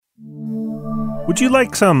Would you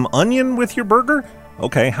like some onion with your burger?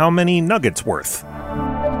 Okay, how many nuggets worth?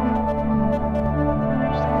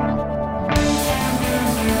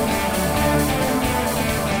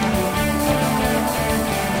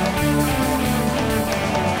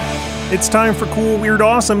 It's time for Cool, Weird,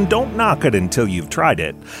 Awesome. Don't knock it until you've tried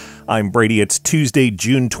it. I'm Brady. It's Tuesday,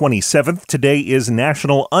 June 27th. Today is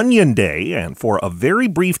National Onion Day, and for a very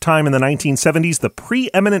brief time in the 1970s, the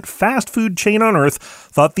preeminent fast food chain on earth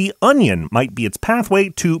thought the onion might be its pathway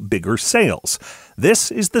to bigger sales.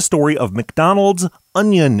 This is the story of McDonald's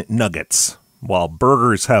Onion Nuggets. While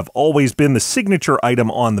burgers have always been the signature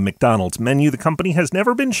item on the McDonald's menu, the company has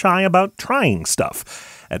never been shy about trying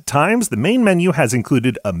stuff. At times, the main menu has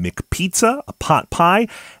included a McPizza, a pot pie,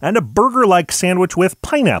 and a burger-like sandwich with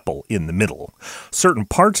pineapple in the middle. Certain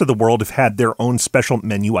parts of the world have had their own special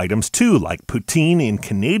menu items too, like poutine in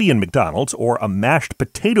Canadian McDonald's or a mashed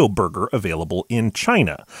potato burger available in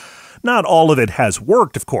China. Not all of it has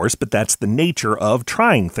worked, of course, but that's the nature of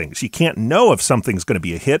trying things. You can't know if something's going to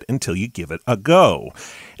be a hit until you give it a go.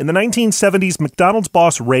 In the 1970s, McDonald's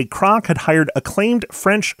boss Ray Kroc had hired acclaimed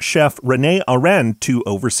French chef René Arend to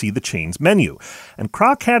oversee the chain's menu. And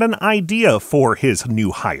Kroc had an idea for his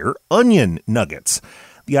new hire, onion nuggets.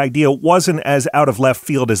 The idea wasn't as out of left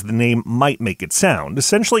field as the name might make it sound.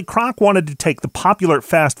 Essentially, Kroc wanted to take the popular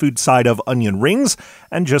fast food side of onion rings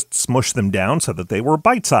and just smush them down so that they were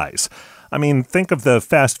bite-size. I mean, think of the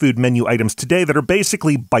fast food menu items today that are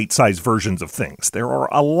basically bite-sized versions of things. There are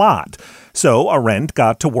a lot. So Arend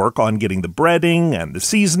got to work on getting the breading and the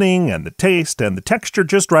seasoning and the taste and the texture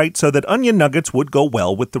just right so that onion nuggets would go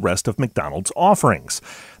well with the rest of McDonald's offerings.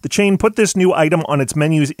 The chain put this new item on its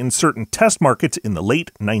menus in certain test markets in the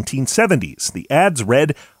late 1970s. The ads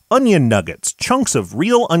read, "Onion nuggets, chunks of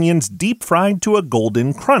real onions deep fried to a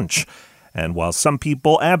golden crunch." And while some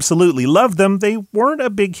people absolutely loved them, they weren't a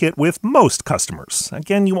big hit with most customers.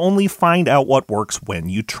 Again, you only find out what works when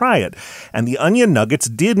you try it. And the onion nuggets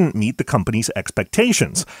didn't meet the company's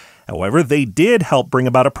expectations. However, they did help bring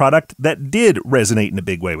about a product that did resonate in a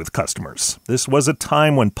big way with customers. This was a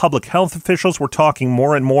time when public health officials were talking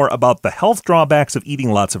more and more about the health drawbacks of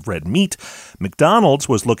eating lots of red meat. McDonald's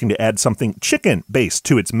was looking to add something chicken-based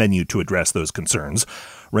to its menu to address those concerns.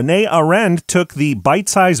 René Arend took the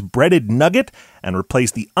bite-sized breaded nugget and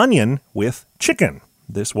replaced the onion with chicken.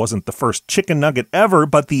 This wasn't the first chicken nugget ever,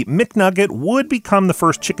 but the McNugget would become the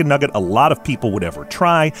first chicken nugget a lot of people would ever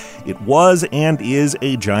try. It was and is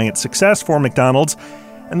a giant success for McDonald's,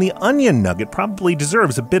 and the onion nugget probably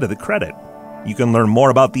deserves a bit of the credit. You can learn more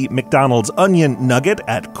about the McDonald's Onion Nugget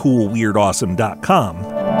at coolweirdawesome.com.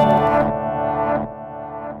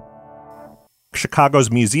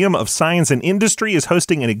 Chicago's Museum of Science and Industry is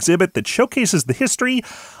hosting an exhibit that showcases the history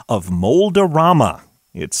of Mold-A-Rama.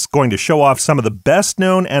 It's going to show off some of the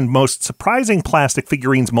best-known and most surprising plastic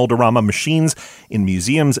figurines Mold-A-Rama machines in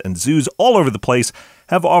museums and zoos all over the place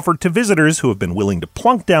have offered to visitors who have been willing to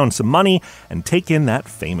plunk down some money and take in that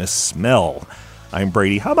famous smell. I'm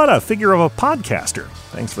Brady. How about a figure of a podcaster?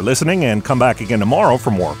 Thanks for listening, and come back again tomorrow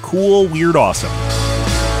for more Cool, Weird, Awesome.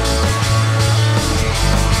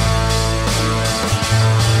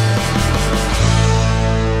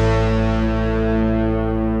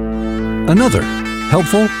 Another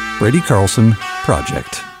helpful Brady Carlson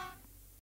project.